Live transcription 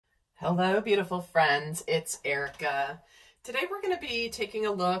Hello, beautiful friends. It's Erica. Today we're going to be taking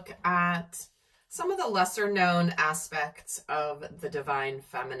a look at some of the lesser known aspects of the divine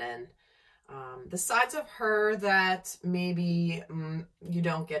feminine. The sides of her that maybe you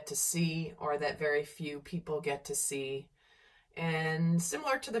don't get to see, or that very few people get to see. And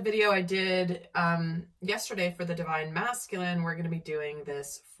similar to the video I did yesterday for the divine masculine, we're going to be doing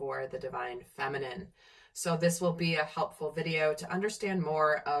this for the divine feminine. So this will be a helpful video to understand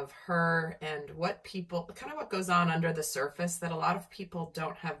more of her and what people, kind of what goes on under the surface that a lot of people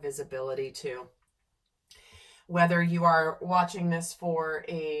don't have visibility to. Whether you are watching this for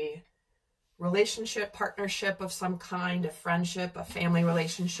a relationship, partnership of some kind, a friendship, a family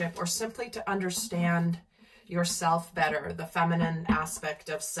relationship, or simply to understand yourself better, the feminine aspect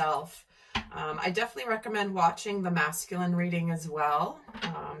of self. I definitely recommend watching the masculine reading as well,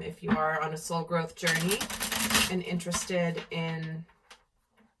 if you are on a soul growth journey and interested in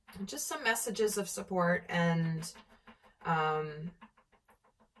just some messages of support and a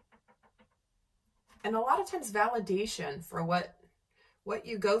lot of times validation for what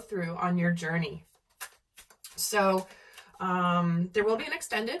you go through on your journey. So there will be an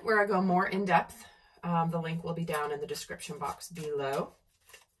extended where I go more in depth. The link will be down in the description box below.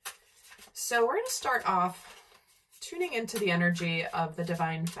 So we're going to start off tuning into the energy of the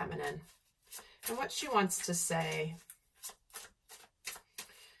divine feminine and what she wants to say.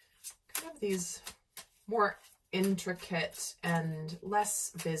 Kind of these more intricate and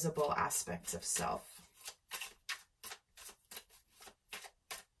less visible aspects of self.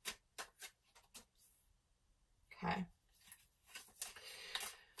 Okay.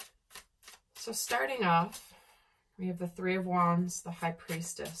 So starting off, we have the Three of Wands, the High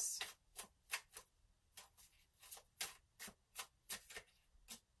Priestess.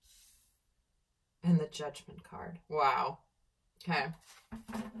 And the Judgment card. Wow. Okay.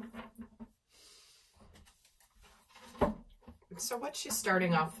 So what she's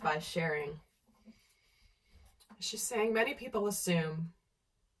starting off by sharing, she's saying, many people assume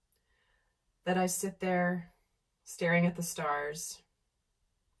that I sit there staring at the stars,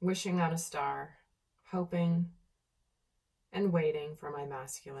 wishing on a star, hoping and waiting for my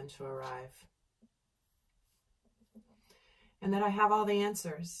masculine to arrive. And that I have all the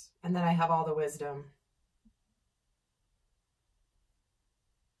answers, and that I have all the wisdom.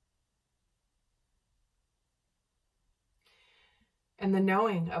 And the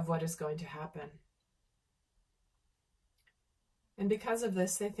knowing of what is going to happen. And because of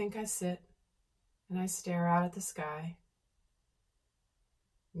this, they think I sit and I stare out at the sky,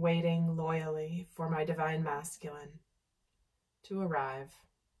 waiting loyally for my divine masculine to arrive.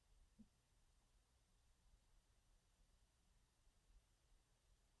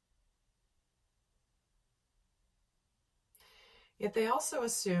 Yet they also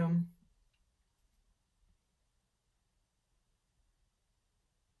assume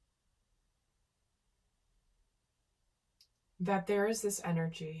that there is this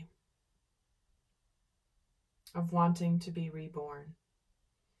energy of wanting to be reborn.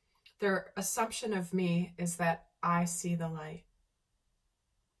 Their assumption of me is that I see the light,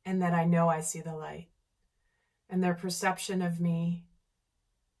 and that I know I see the light. And their perception of me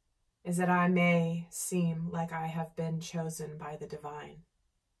is that I may seem like I have been chosen by the divine.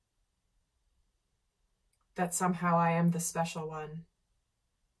 That somehow I am the special one,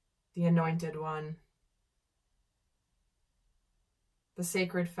 the anointed one, the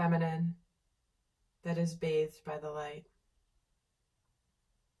sacred feminine that is bathed by the light.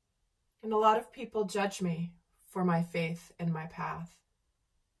 And a lot of people judge me for my faith and my path.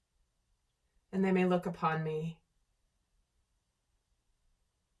 And they may look upon me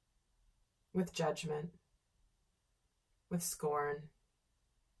with judgment, with scorn.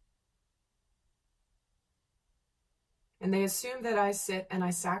 And they assume that I sit and I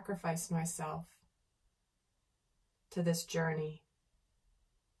sacrifice myself to this journey,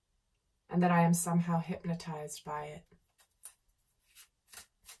 and that I am somehow hypnotized by it.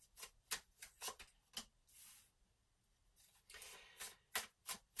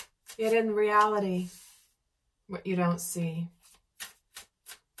 Yet in reality, what you don't see,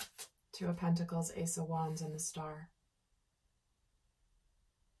 Two of Pentacles, Ace of Wands, and the Star,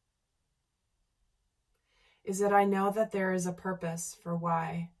 is that I know that there is a purpose for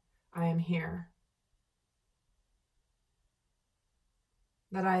why I am here.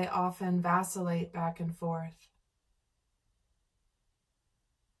 That I often vacillate back and forth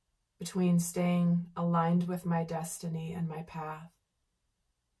between staying aligned with my destiny and my path,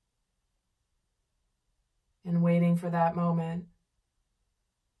 and waiting for that moment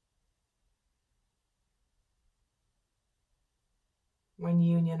when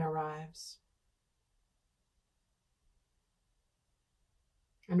union arrives.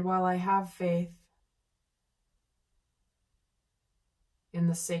 And while I have faith in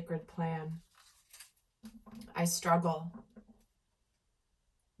the sacred plan, I struggle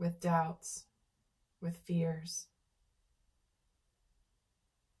with doubts, with fears,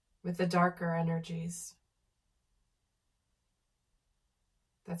 with the darker energies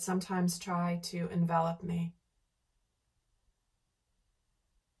that sometimes try to envelop me.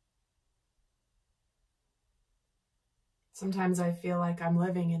 Sometimes I feel like I'm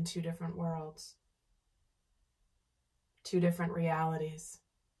living in two different worlds, two different realities.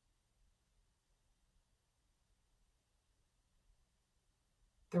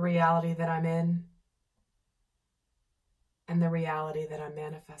 The reality that I'm in and the reality that I'm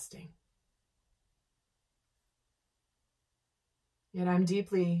manifesting. Yet I'm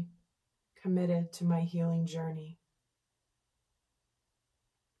deeply committed to my healing journey.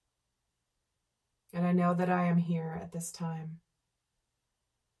 And I know that I am here at this time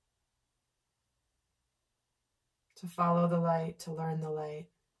to follow the light, to learn the light,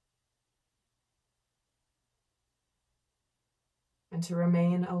 and to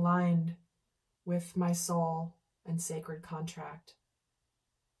remain aligned with my soul and sacred contract,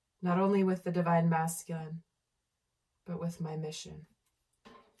 not only with the divine masculine, but with my mission.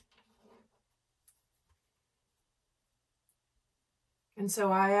 And so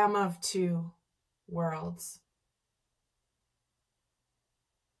I am of two worlds.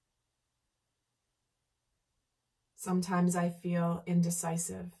 Sometimes I feel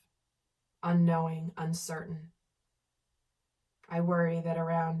indecisive, unknowing, uncertain. I worry that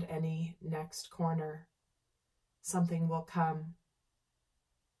around any next corner, something will come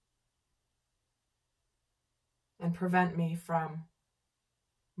and prevent me from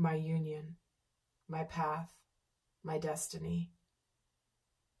my union, my path, my destiny.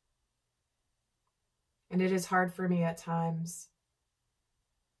 And it is hard for me at times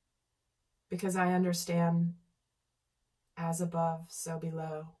because I understand as above, so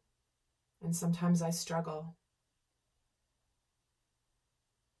below. And sometimes I struggle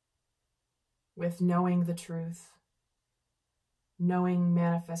with knowing the truth, knowing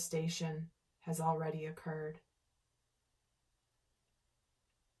manifestation has already occurred.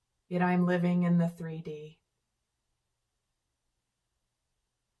 Yet I'm living in the 3D.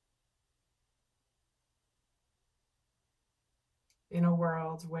 In a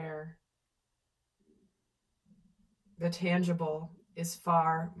world where the tangible is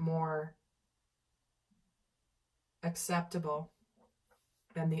far more acceptable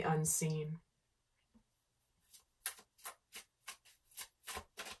than the unseen.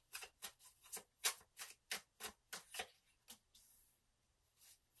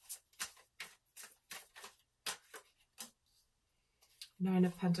 Nine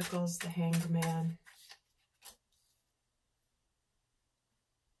of Pentacles, the Hanged Man.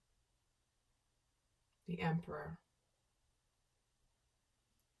 The Emperor.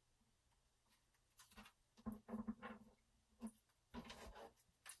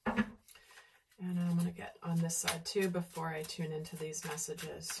 And I'm going to get on this side too before I tune into these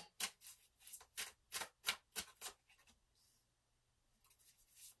messages.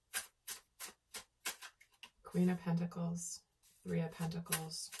 Queen of Pentacles, Three of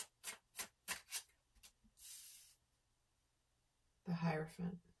Pentacles, the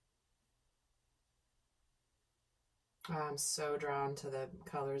Hierophant. I'm so drawn to the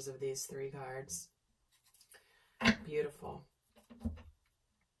colors of these three cards. Beautiful.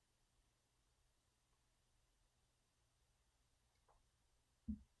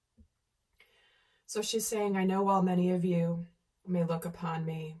 So she's saying, I know while many of you may look upon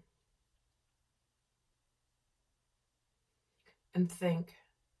me and think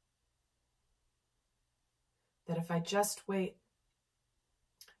that if I just wait,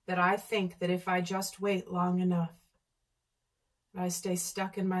 that I think that if I just wait long enough, I stay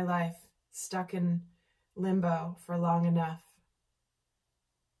stuck in my life, stuck in limbo for long enough,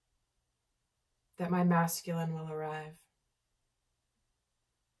 that my masculine will arrive.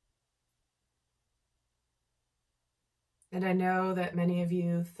 And I know that many of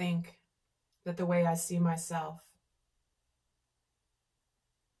you think that the way I see myself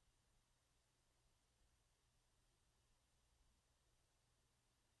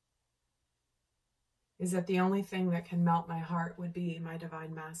is that the only thing that can melt my heart would be my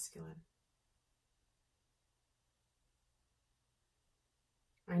divine masculine.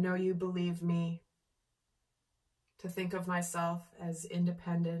 I know you believe me to think of myself as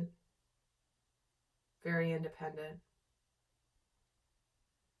independent, very independent.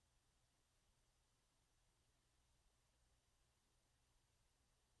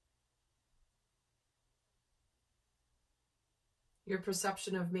 Your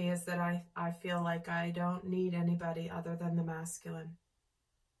perception of me is that I feel like I don't need anybody other than the masculine.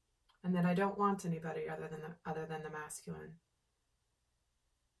 And that I don't want anybody other than the masculine.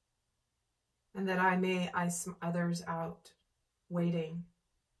 And that I may ice others out, waiting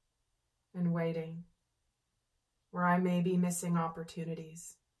and waiting, where I may be missing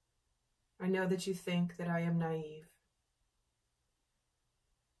opportunities. I know that you think that I am naive.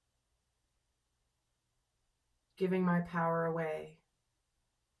 Giving my power away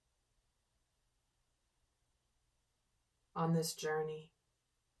on this journey.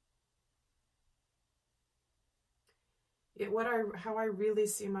 Yet how I really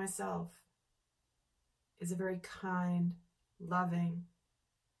see myself is a very kind, loving,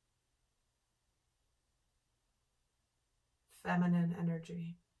 feminine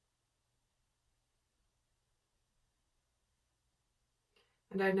energy.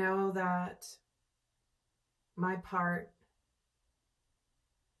 And I know that my part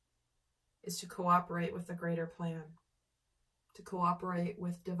is to cooperate with the greater plan, to cooperate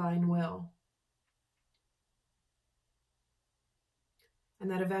with divine will.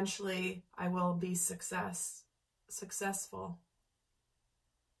 And that eventually I will be successful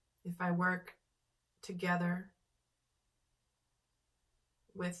if I work together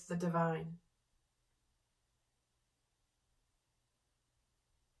with the divine.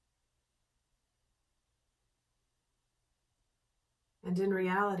 And in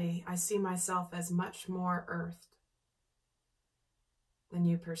reality, I see myself as much more earthed than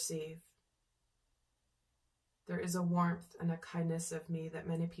you perceive. There is a warmth and a kindness of me that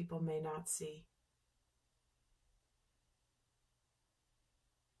many people may not see.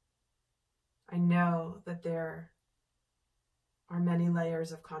 I know that there are many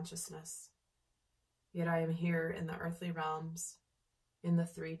layers of consciousness, yet I am here in the earthly realms, in the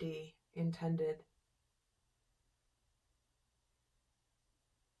 3D, intended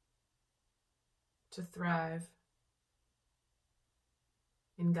to thrive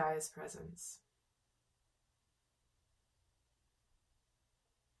in Gaia's presence.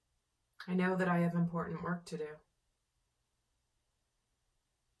 I know that I have important work to do.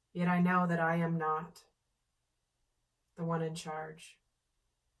 Yet I know that I am not the one in charge.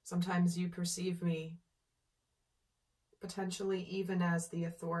 Sometimes you perceive me potentially even as the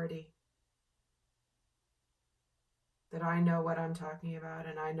authority. That I know what I'm talking about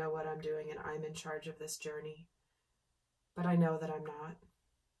and I know what I'm doing and I'm in charge of this journey. But I know that I'm not.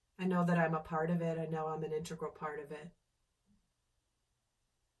 I know that I'm a part of it. I know I'm an integral part of it.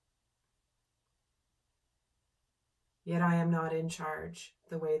 Yet I am not in charge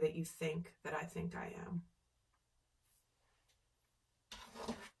the way that you think that I think I am.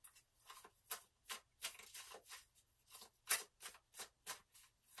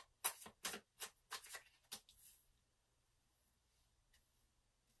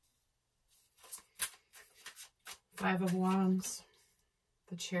 Five of Wands,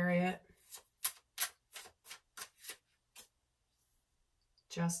 the Chariot,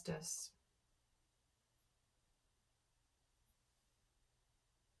 Justice,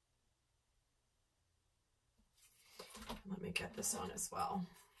 let me get this on as well.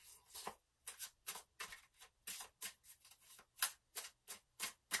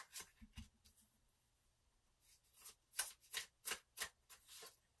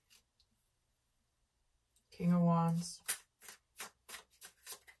 King of Wands,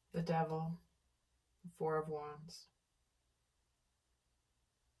 the Devil, the Four of Wands.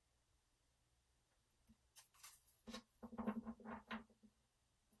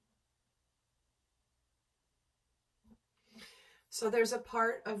 So there's a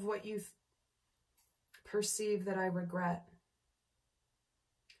part of what you perceive that I regret.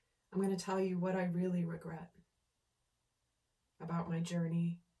 I'm going to tell you what I really regret about my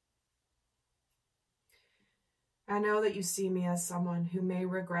journey. I know that you see me as someone who may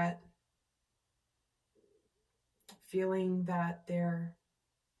regret feeling that there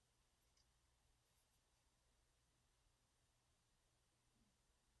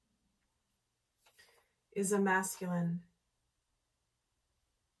is a masculine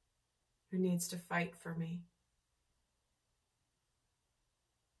who needs to fight for me.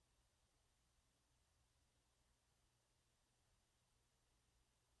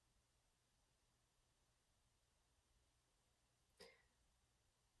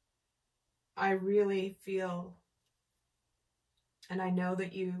 I really feel, and I know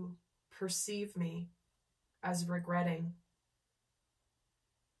that you perceive me as regretting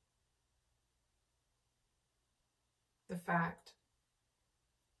the fact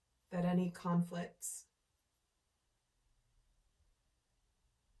that any conflicts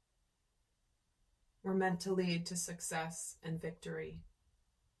were meant to lead to success and victory.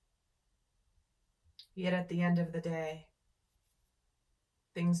 Yet at the end of the day,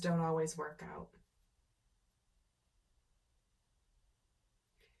 things don't always work out.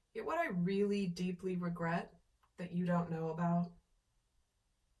 Yet what I really deeply regret that you don't know about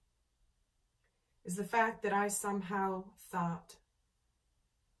is the fact that I somehow thought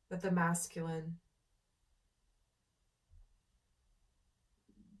that the masculine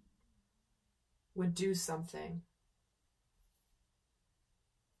would do something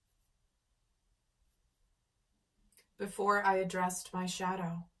before I addressed my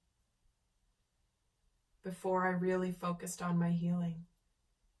shadow, before I really focused on my healing.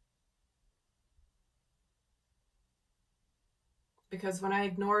 Because when I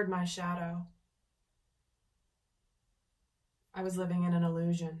ignored my shadow, I was living in an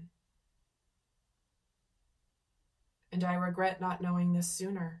illusion. And I regret not knowing this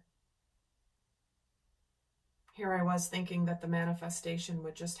sooner. Here I was thinking that the manifestation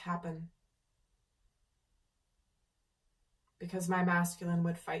would just happen because my masculine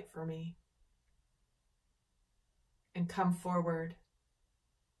would fight for me and come forward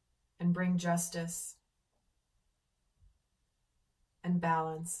and bring justice and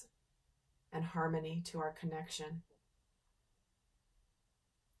balance and harmony to our connection.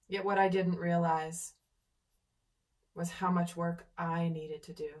 Yet what I didn't realize was how much work I needed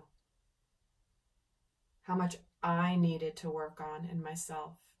to do, how much I needed to work on in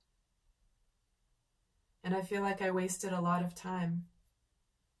myself. And I feel like I wasted a lot of time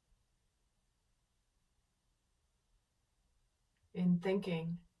in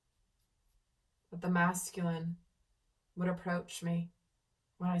thinking that the masculine would approach me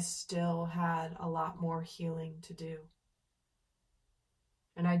when I still had a lot more healing to do.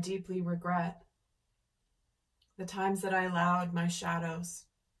 And I deeply regret the times that I allowed my shadows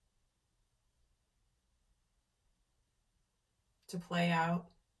to play out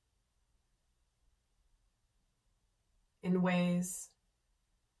in ways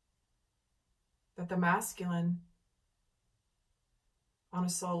that the masculine on a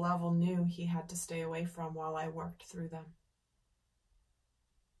soul level knew he had to stay away from while I worked through them.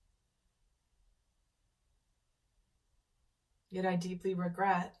 Yet I deeply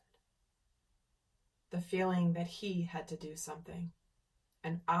regret the feeling that he had to do something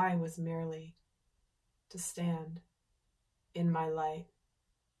and I was merely to stand in my light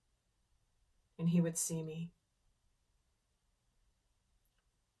and he would see me.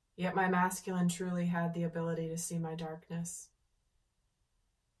 Yet my masculine truly had the ability to see my darkness.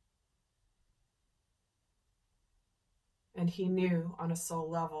 And he knew on a soul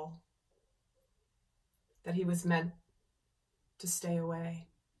level that he was meant to stay away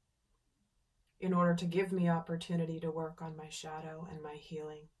in order to give me opportunity to work on my shadow and my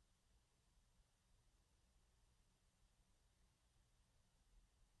healing.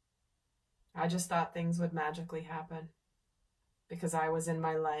 I just thought things would magically happen because I was in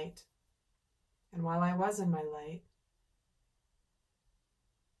my light. And while I was in my light,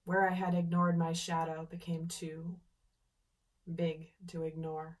 where I had ignored my shadow became too big to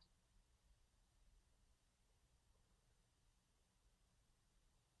ignore.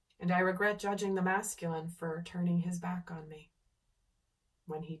 And I regret judging the masculine for turning his back on me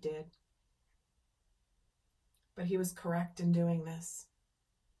when he did. But he was correct in doing this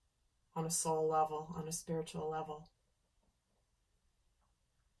on a soul level, on a spiritual level.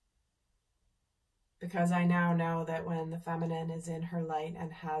 Because I now know that when the feminine is in her light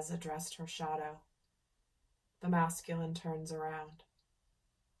and has addressed her shadow, the masculine turns around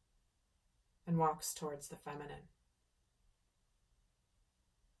and walks towards the feminine.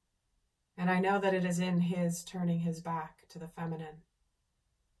 And I know that it is in his turning his back to the feminine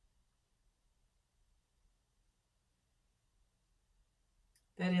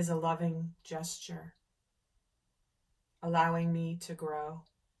that is a loving gesture, allowing me to grow,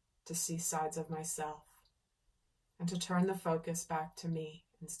 to see sides of myself, and to turn the focus back to me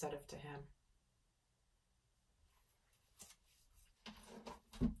instead of to him.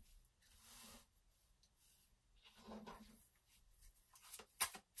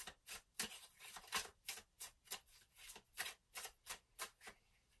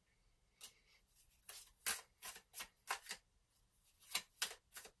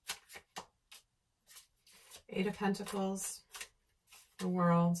 Eight of Pentacles, the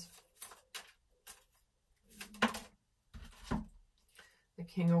World, the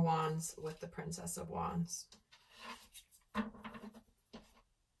King of Wands with the Princess of Wands.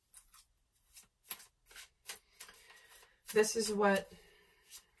 This is what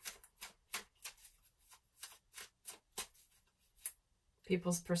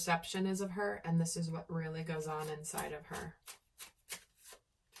people's perception is of her, and this is what really goes on inside of her.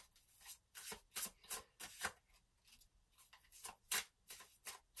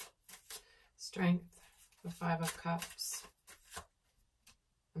 Strength, the Five of Cups,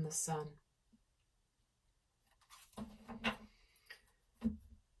 and the Sun.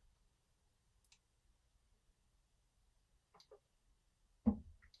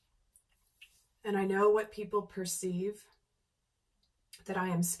 And I know what people perceive that I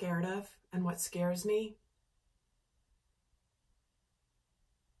am scared of, and what scares me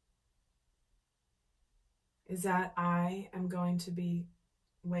is that I am going to be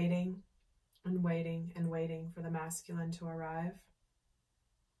waiting and waiting and waiting for the masculine to arrive.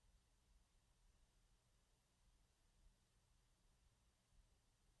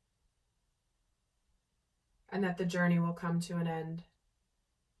 And that the journey will come to an end.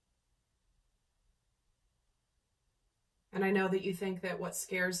 And I know that you think that what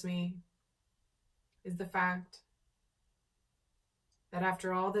scares me is the fact that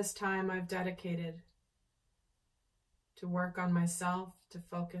after all this time I've dedicated to work on myself, to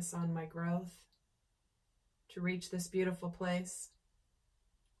focus on my growth, to reach this beautiful place,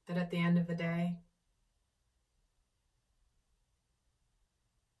 that at the end of the day,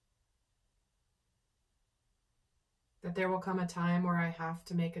 that there will come a time where I have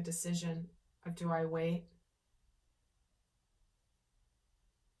to make a decision of, do I wait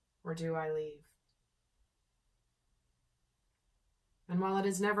or do I leave? And while it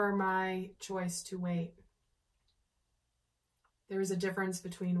is never my choice to wait, there is a difference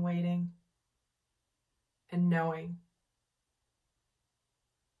between waiting and knowing.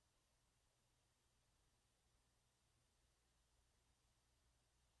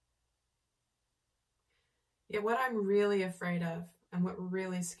 Yet what I'm really afraid of, and what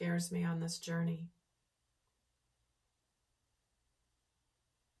really scares me on this journey,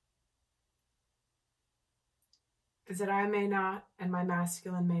 is that I may not, and my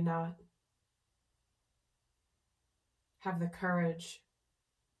masculine may not, have the courage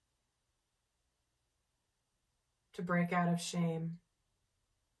to break out of shame,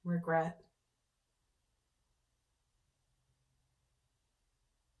 regret,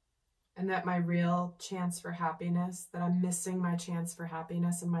 and that my real chance for happiness, that I'm missing my chance for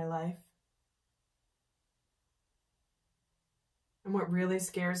happiness in my life. And what really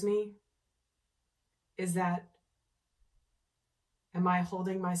scares me is that, am I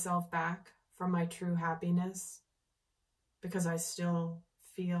holding myself back from my true happiness because I still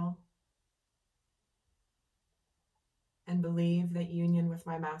feel and believe that union with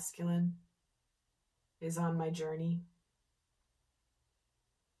my masculine is on my journey?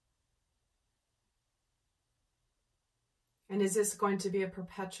 And is this going to be a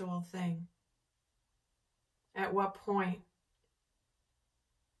perpetual thing? At what point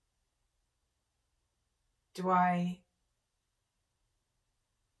do I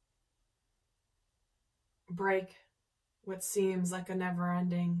break what seems like a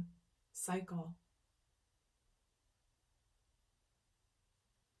never-ending cycle?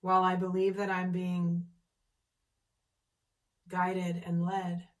 While I believe that I'm being guided and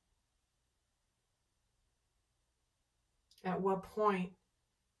led, at what point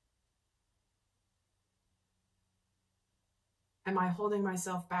am I holding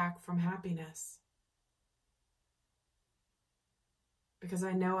myself back from happiness? Because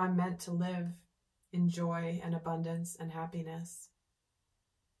I know I'm meant to live in joy and abundance and happiness.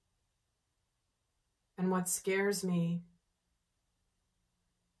 And what scares me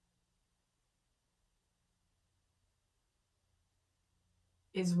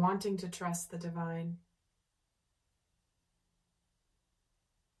is wanting to trust the divine.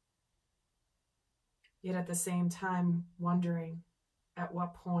 Yet at the same time wondering, at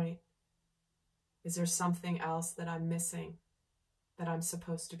what point is there something else that I'm missing, that I'm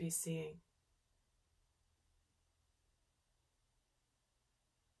supposed to be seeing?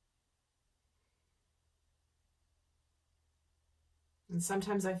 And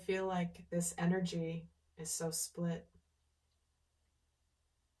sometimes I feel like this energy is so split.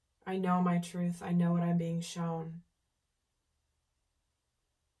 I know my truth. I know what I'm being shown.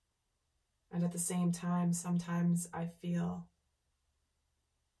 And at the same time, sometimes I feel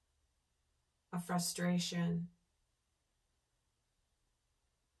a frustration.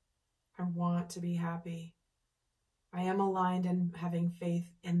 I want to be happy. I am aligned in having faith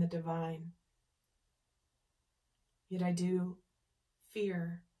in the divine. Yet I do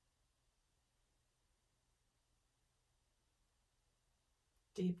fear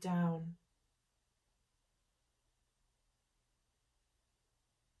deep down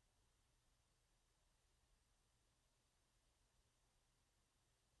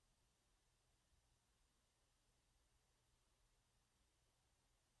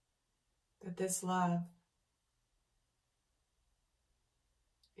that this love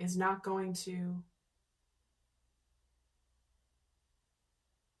is not going to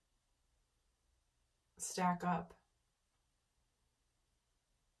stack up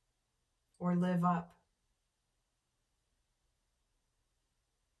or live up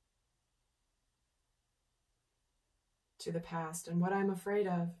to the past. And what I'm afraid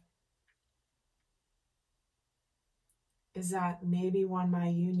of is that maybe when my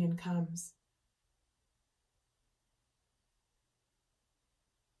union comes,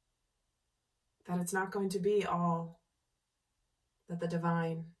 that it's not going to be all that the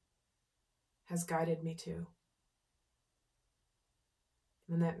divine has guided me to.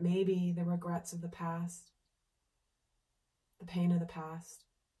 And that maybe the regrets of the past, the pain of the past,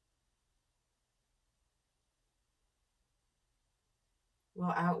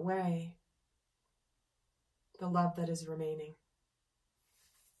 will outweigh the love that is remaining.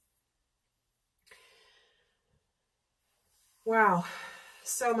 Wow.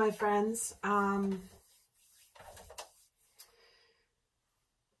 So, my friends, there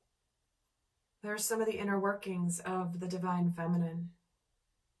are some of the inner workings of the divine feminine.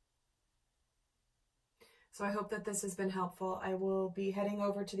 So I hope that this has been helpful. I will be heading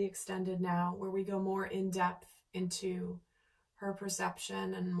over to the extended now, where we go more in depth into her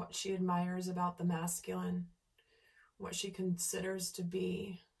perception and what she admires about the masculine, what she considers to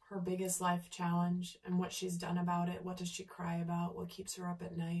be her biggest life challenge, and what she's done about it. What does she cry about? What keeps her up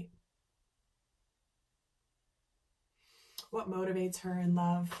at night? What motivates her in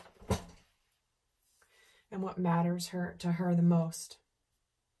love? And what matters to her the most?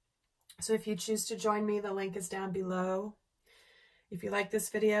 So if you choose to join me, the link is down below. If you like this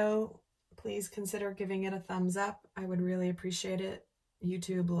video, please consider giving it a thumbs up. I would really appreciate it.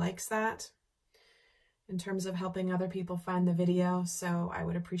 YouTube likes that in terms of helping other people find the video. So I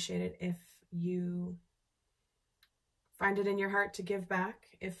would appreciate it if you find it in your heart to give back.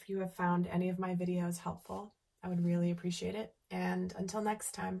 If you have found any of my videos helpful, I would really appreciate it. And until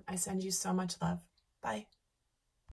next time, I send you so much love. Bye.